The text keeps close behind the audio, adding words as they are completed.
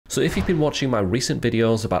So if you've been watching my recent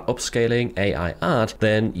videos about upscaling AI art,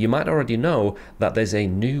 then you might already know that there's a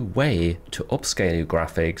new way to upscale your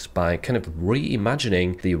graphics by kind of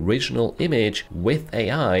reimagining the original image with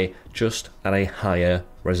AI just at a higher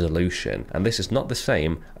resolution. And this is not the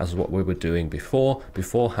same as what we were doing before.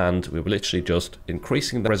 Beforehand, we were literally just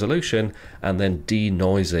increasing the resolution and then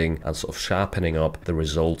denoising and sort of sharpening up the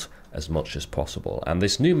result as much as possible. And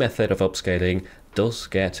this new method of upscaling does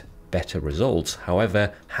get better results.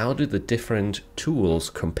 However, how do the different tools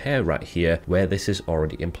compare right here where this is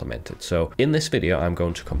already implemented? So in this video, I'm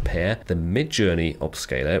going to compare the Midjourney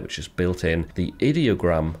upscaler, which is built in, the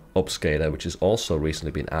Ideogram upscaler, which has also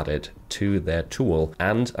recently been added to their tool,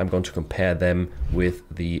 and I'm going to compare them with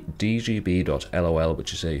the DGB.lol,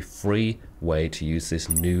 which is a free way to use this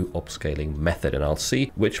new upscaling method. And I'll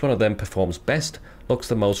see which one of them performs best, looks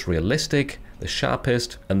the most realistic, the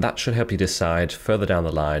sharpest, and that should help you decide further down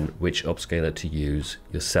the line which upscaler to use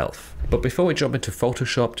yourself. But before we jump into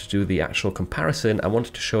Photoshop to do the actual comparison, I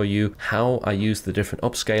wanted to show you how I use the different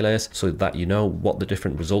upscalers so that you know what the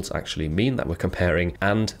different results actually mean that we're comparing,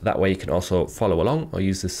 and that way you can also follow along or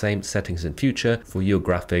use the same settings in future for your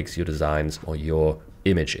graphics, your designs, or your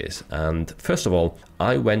images. And first of all,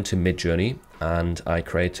 I went to Midjourney and I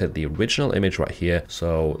created the original image right here.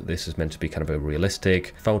 So this is meant to be kind of a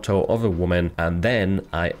realistic photo of a woman, and then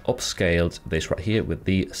I upscaled this right here with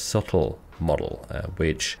the subtle model,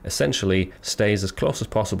 which essentially stays as close as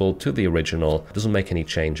possible to the original, doesn't make any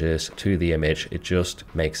changes to the image, it just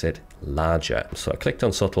makes it larger. So I clicked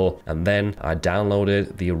on subtle and then I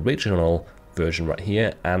downloaded the original version right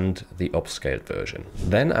here and the upscaled version.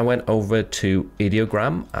 Then I went over to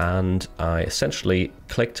Ideogram and I essentially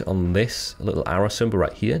clicked on this little arrow symbol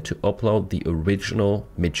right here to upload the original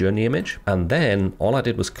Midjourney image. And then all I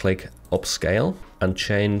did was click upscale and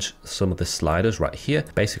change some of the sliders right here.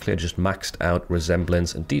 Basically, I just maxed out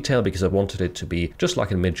resemblance and detail because I wanted it to be just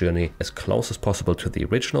like in Midjourney, as close as possible to the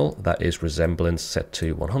original. That is resemblance set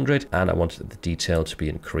to 100. And I wanted the detail to be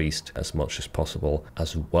increased as much as possible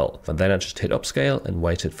as well. And then I just hit upscale and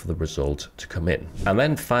waited for the result to come in. And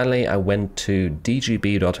then finally, I went to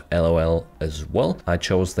DGB.lol as well. I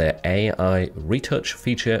chose their AI retouch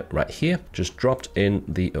feature right here, just dropped in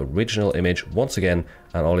the original image once again,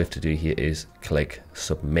 and all you have to do here is click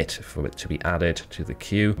submit for it to be added to the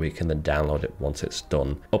queue. We can then download it once it's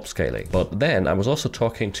done upscaling. But then I was also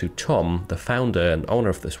talking to Tom, the founder and owner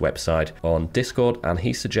of this website, on Discord, and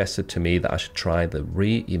he suggested to me that I should try the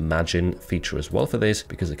reimagine feature as well for this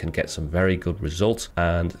because it can get some very good results.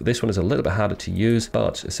 And this one is a little bit harder to use,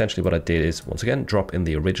 but essentially what I did is once again drop in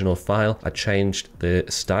the original file. I changed the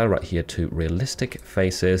style right here to realistic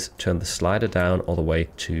faces, turned the slider down all the way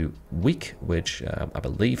to weak, which I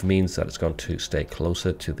believe means that it's going to stay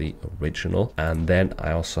closer to the original. And then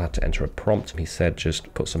I also had to enter a prompt. He said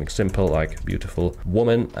just put something simple like beautiful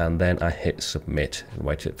woman, and then I hit submit and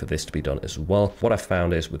waited for this to be done as well. What I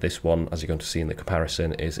found is with this one, as you're going to see in the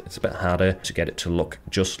comparison, is it's a bit harder to get it to look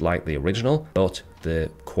just like the original, but the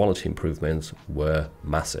quality improvements were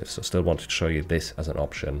massive. So I still wanted to show you this as an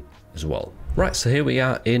option as well. Right, so here we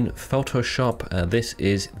are in Photoshop. This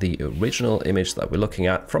is the original image that we're looking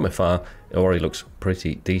at from afar. It already looks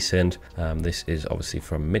pretty decent. This is obviously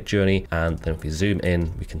from Midjourney, and then if we zoom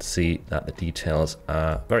in, we can see that the details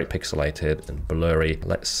are very pixelated and blurry.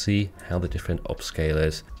 Let's see how the different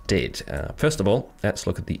upscalers did. First of all, let's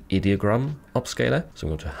look at the Ideogram upscaler. So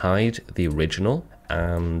I'm going to hide the original,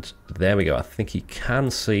 and there we go. I think you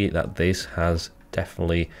can see that this has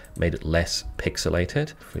definitely made it less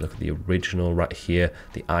pixelated. If we look at the original right here,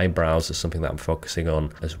 the eyebrows is something that I'm focusing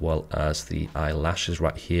on, as well as the eyelashes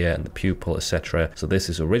right here and the pupil, etc. So this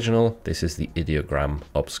is original, this is the Ideogram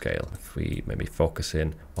upscale. If we maybe focus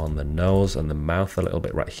in on the nose and the mouth a little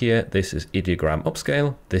bit right here, this is Ideogram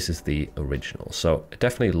upscale, this is the original. So it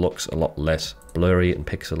definitely looks a lot less blurry and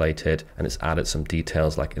pixelated, and it's added some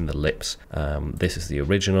details like in the lips. This is the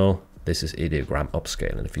original, this is Ideogram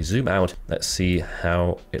upscale. And if you zoom out, let's see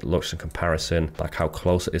how it looks in comparison, like how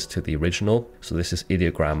close it is to the original. So this is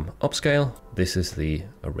Ideogram upscale, this is the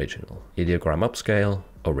original. Ideogram upscale,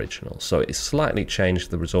 original. So it slightly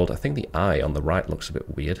changed the result. I think the eye on the right looks a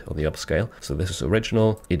bit weird on the upscale. So this is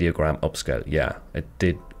original, Ideogram upscale. Yeah, it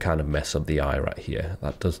did kind of mess up the eye right here.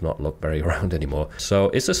 That does not look very round anymore. So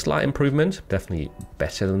it's a slight improvement, definitely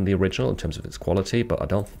better than the original in terms of its quality, but I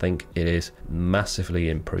don't think it is massively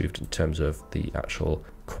improved in terms of the actual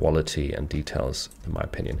quality and details, in my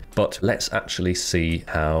opinion. But let's actually see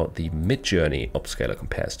how the Midjourney upscaler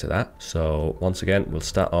compares to that. So once again, we'll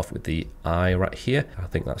start off with the eye right here. I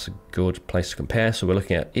think that's a good place to compare. So we're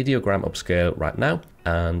looking at Ideogram upscale right now,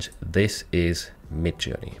 and this is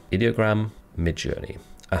Midjourney. Ideogram, Midjourney.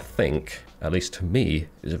 I think, at least to me,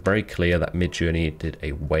 it's very clear that Midjourney did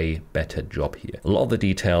a way better job here. A lot of the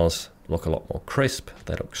details look a lot more crisp,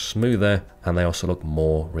 they look smoother, and they also look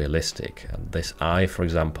more realistic. And this eye, for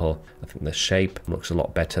example, I think the shape looks a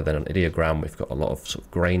lot better than an ideogram. We've got a lot of sort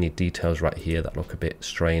of grainy details right here that look a bit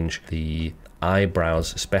strange. The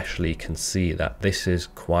eyebrows especially, can see that this is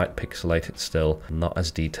quite pixelated still, not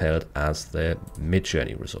as detailed as the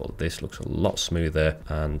Midjourney result. This looks a lot smoother,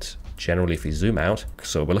 and generally if you zoom out,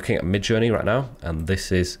 so we're looking at Midjourney right now, and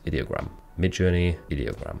this is Ideogram. Midjourney,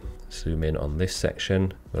 Ideogram. Zoom in on this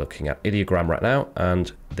section. We're looking at Ideogram right now,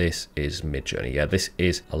 and this is Midjourney. Yeah, this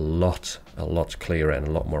is a lot clearer and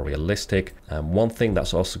a lot more realistic. One thing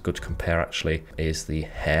that's also good to compare actually is the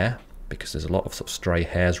hair, because there's a lot of sort of stray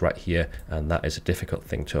hairs right here, and that is a difficult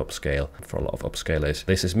thing to upscale for a lot of upscalers.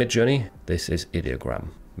 This is Midjourney, this is Ideogram.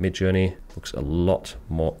 Midjourney looks a lot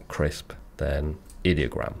more crisp than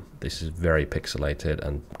Ideogram. This is very pixelated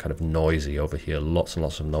and kind of noisy over here, lots and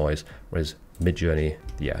lots of noise, whereas Midjourney,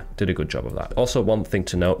 yeah, did a good job of that. Also, one thing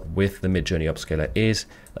to note with the Midjourney upscaler is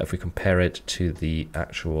that if we compare it to the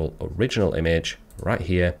actual original image right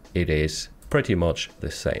here, it is pretty much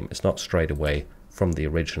the same. It's not strayed away from the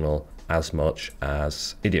original as much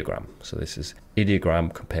as Ideogram. So this is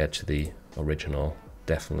Ideogram compared to the original.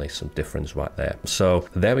 Definitely some difference right there. So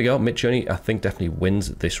there we go. Midjourney, I think, definitely wins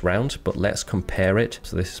this round, but let's compare it.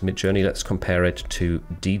 So this is Midjourney. Let's compare it to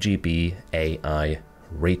DGB AI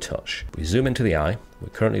Retouch. We zoom into the eye. We're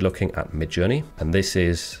currently looking at Midjourney, and this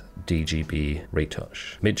is DGB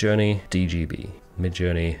Retouch. Midjourney, DGB.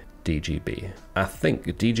 Midjourney, DGB. I think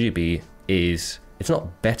DGB is, it's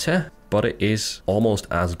not better, but it is almost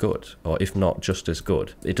as good, or if not just as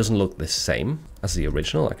good. It doesn't look the same as the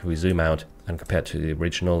original. Like if we zoom out and compare to the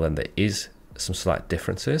original, then there is some slight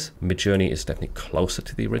differences. Midjourney is definitely closer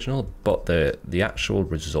to the original, but the actual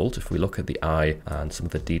result, if we look at the eye and some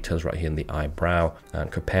of the details right here in the eyebrow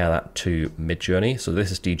and compare that to Midjourney, so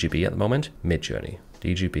this is DGB at the moment, Midjourney.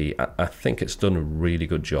 DGB, I think it's done a really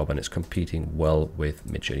good job, and it's competing well with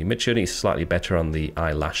Midjourney. Midjourney is slightly better on the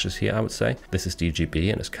eyelashes here, I would say. This is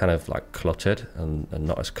DGB, and it's kind of like cluttered and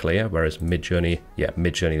not as clear, whereas Midjourney, yeah,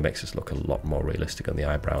 Midjourney makes this look a lot more realistic on the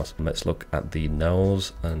eyebrows. And let's look at the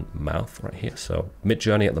nose and mouth right here. So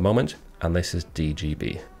Midjourney at the moment, and this is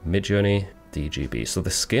DGB. Midjourney, DGB. So the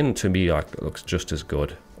skin to me like looks just as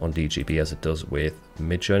good on DGB as it does with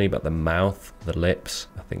Midjourney, but the mouth, the lips,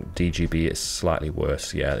 I think DGB is slightly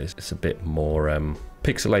worse. Yeah, it's a bit more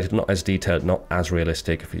pixelated, not as detailed, not as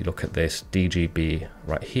realistic. If you look at this, DGB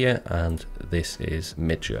right here, and this is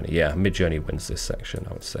Midjourney. Yeah, Midjourney wins this section,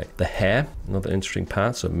 I would say. The hair, another interesting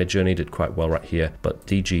part. So Midjourney did quite well right here, but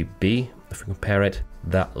DGB, if we compare it,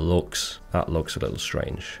 that looks a little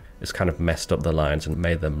strange. It's kind of messed up the lines and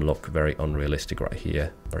made them look very unrealistic right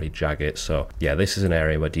here, very jagged. So yeah, this is an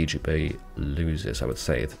area where DGB loses, I would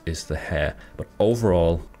say, is the hair. But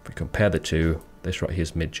overall, if we compare the two, this right here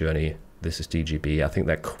is Midjourney, this is DGB. I think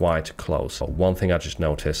they're quite close. But one thing I just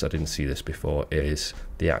noticed, I didn't see this before, is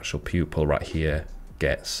the actual pupil right here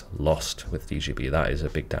gets lost with DGB. That is a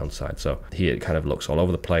big downside. So here it kind of looks all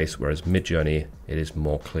over the place, whereas Midjourney, it is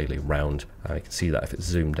more clearly round. And you can see that if it's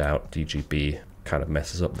zoomed out, DGB kind of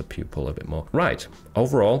messes up the pupil a bit more. Right,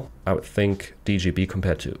 overall, I would think DGB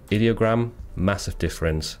compared to Ideogram, massive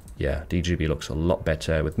difference. Yeah, DGB looks a lot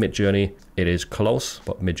better. With Midjourney, it is close,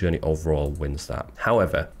 but Midjourney overall wins that.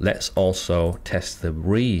 However, let's also test the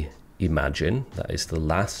Reimagine. That is the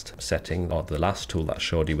last setting, or the last tool that I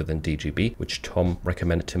showed you within DGB, which Tom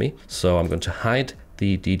recommended to me. So I'm going to hide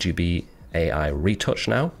the DGB AI Retouch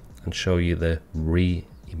now and show you the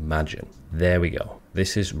Reimagine. There we go.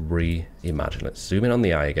 This is Reimagine. Let's zoom in on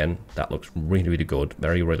the eye again. That looks really, really good,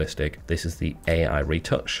 very realistic. This is the AI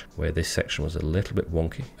Retouch, where this section was a little bit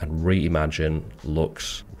wonky, and Reimagine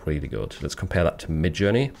looks really good. Let's compare that to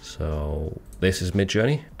Midjourney. So this is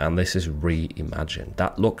Midjourney, and this is Reimagine.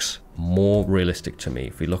 That looks more realistic to me.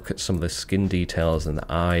 If we look at some of the skin details in the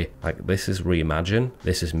eye, like this is Reimagine,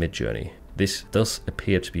 this is Midjourney. This does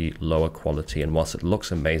appear to be lower quality, and whilst it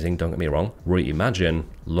looks amazing, don't get me wrong, Reimagine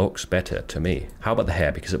looks better to me. How about the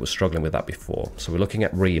hair? Because it was struggling with that before. So we're looking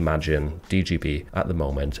at Reimagine DGB at the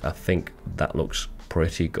moment. I think that looks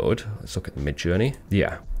pretty good. Let's look at Midjourney.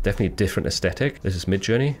 Yeah, definitely different aesthetic. This is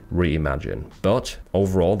Midjourney, Reimagine. But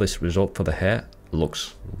overall, this result for the hair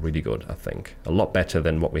looks really good, I think. A lot better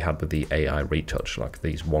than what we had with the AI Retouch, like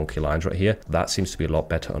these wonky lines right here. That seems to be a lot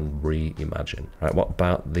better on Reimagine. Right, what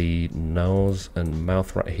about the nose and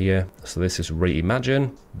mouth right here? So this is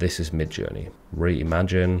Reimagine, this is Midjourney.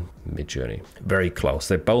 Reimagine, Midjourney. Very close.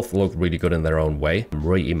 They both look really good in their own way.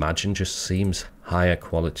 Reimagine just seems higher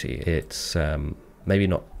quality. It's maybe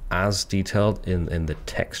not as detailed in the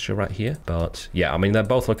texture right here. But yeah, I mean, they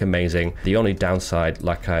both look amazing. The only downside,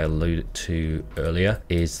 like I alluded to earlier,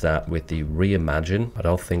 is that with the reimagine, I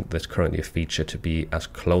don't think there's currently a feature to be as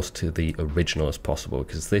close to the original as possible,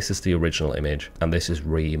 because this is the original image and this is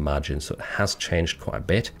reimagined, so it has changed quite a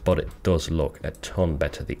bit, but it does look a ton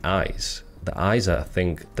better. The eyes are, I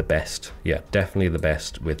think, the best. Yeah, definitely the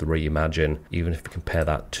best with reimagine. Even if you compare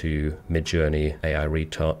that to Midjourney, AI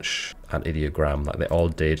Retouch, and Ideogram, like they all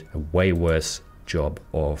did a way worse job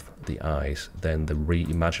of the eyes than the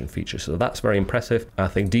reimagine feature. So that's very impressive. I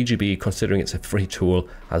think DGB, considering it's a free tool,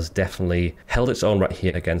 has definitely held its own right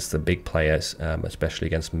here against the big players, especially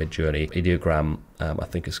against Midjourney. Ideogram, I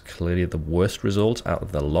think, is clearly the worst result out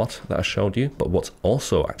of the lot that I showed you. But what's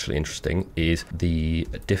also actually interesting is the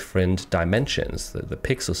different dimensions, the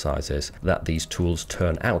pixel sizes that these tools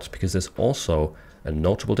turn out, because there's also a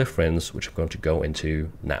notable difference, which I'm going to go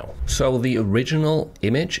into now. So the original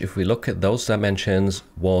image, if we look at those dimensions,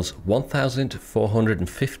 was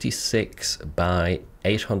 1456 by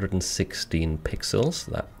 816 pixels.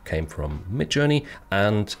 That came from Midjourney,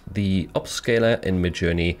 and the upscaler in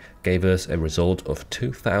Midjourney gave us a result of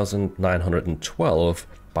 2912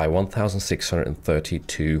 by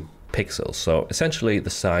 1632 pixels. So essentially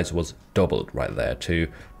the size was doubled right there to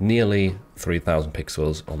nearly 3000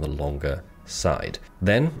 pixels on the longer side.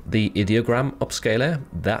 Then the Ideogram upscaler,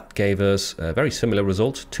 that gave us a very similar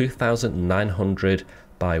result, 2900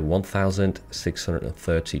 by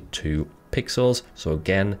 1632 pixels. So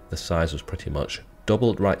again, the size was pretty much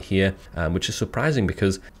doubled right here, which is surprising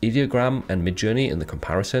because Ideogram and Midjourney in the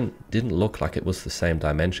comparison didn't look like it was the same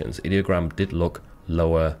dimensions. Ideogram did look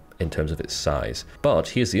lower in terms of its size. But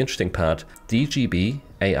here's the interesting part. DGB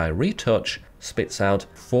AI Retouch spits out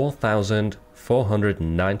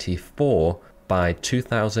 4494 by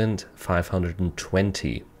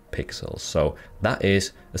 2520 pixels. So that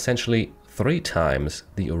is essentially 3 times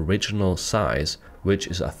the original size, which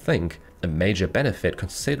is, I think, a major benefit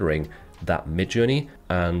considering that Midjourney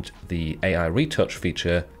and the AI Retouch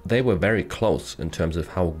feature, they were very close in terms of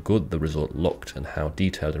how good the result looked and how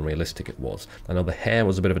detailed and realistic it was. I know the hair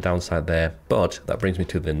was a bit of a downside there, but that brings me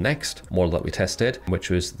to the next model that we tested,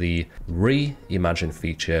 which was the Reimagine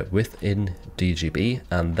feature within DGB,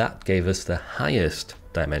 and that gave us the highest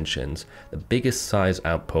dimensions, the biggest size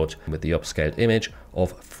output with the upscaled image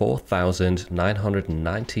of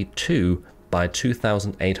 4992 by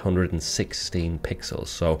 2816 pixels.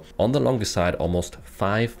 So on the longer side, almost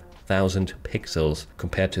 5000 pixels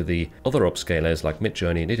compared to the other upscalers like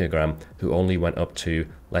Midjourney and Ideogram, who only went up to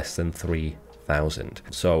less than 3000.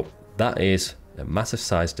 So that is a massive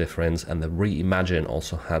size difference, and the Reimagine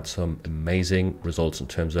also had some amazing results in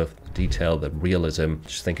terms of detail, the realism.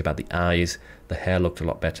 Just think about the eyes, the hair looked a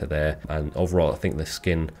lot better there, and overall I think the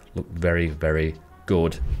skin looked very, very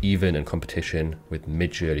good, even in competition with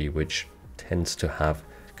Midjourney, which tends to have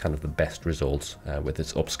kind of the best results with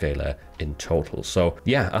its upscaler in total. So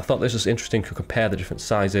yeah, I thought this was interesting to compare the different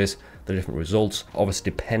sizes, the different results. Obviously,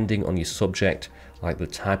 depending on your subject, like the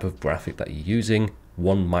type of graphic that you're using,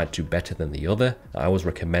 one might do better than the other. I always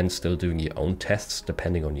recommend still doing your own tests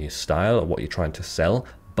depending on your style or what you're trying to sell.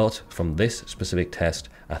 But from this specific test,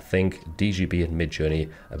 I think DGB and Midjourney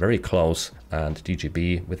are very close, and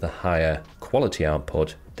DGB with the higher quality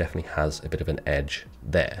output definitely has a bit of an edge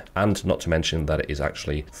there. And not to mention that it is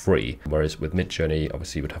actually free, whereas with Midjourney,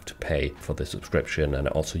 obviously you would have to pay for the subscription, and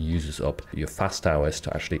it also uses up your fast hours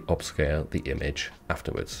to actually upscale the image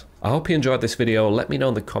afterwards. I hope you enjoyed this video. Let me know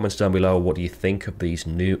in the comments down below what do you think of these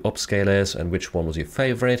new upscalers and which one was your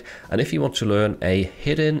favorite. And if you want to learn a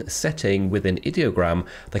hidden setting within Ideogram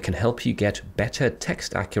that can help you get better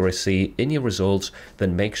text accuracy in your results,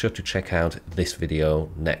 then make sure to check out this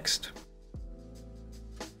video next.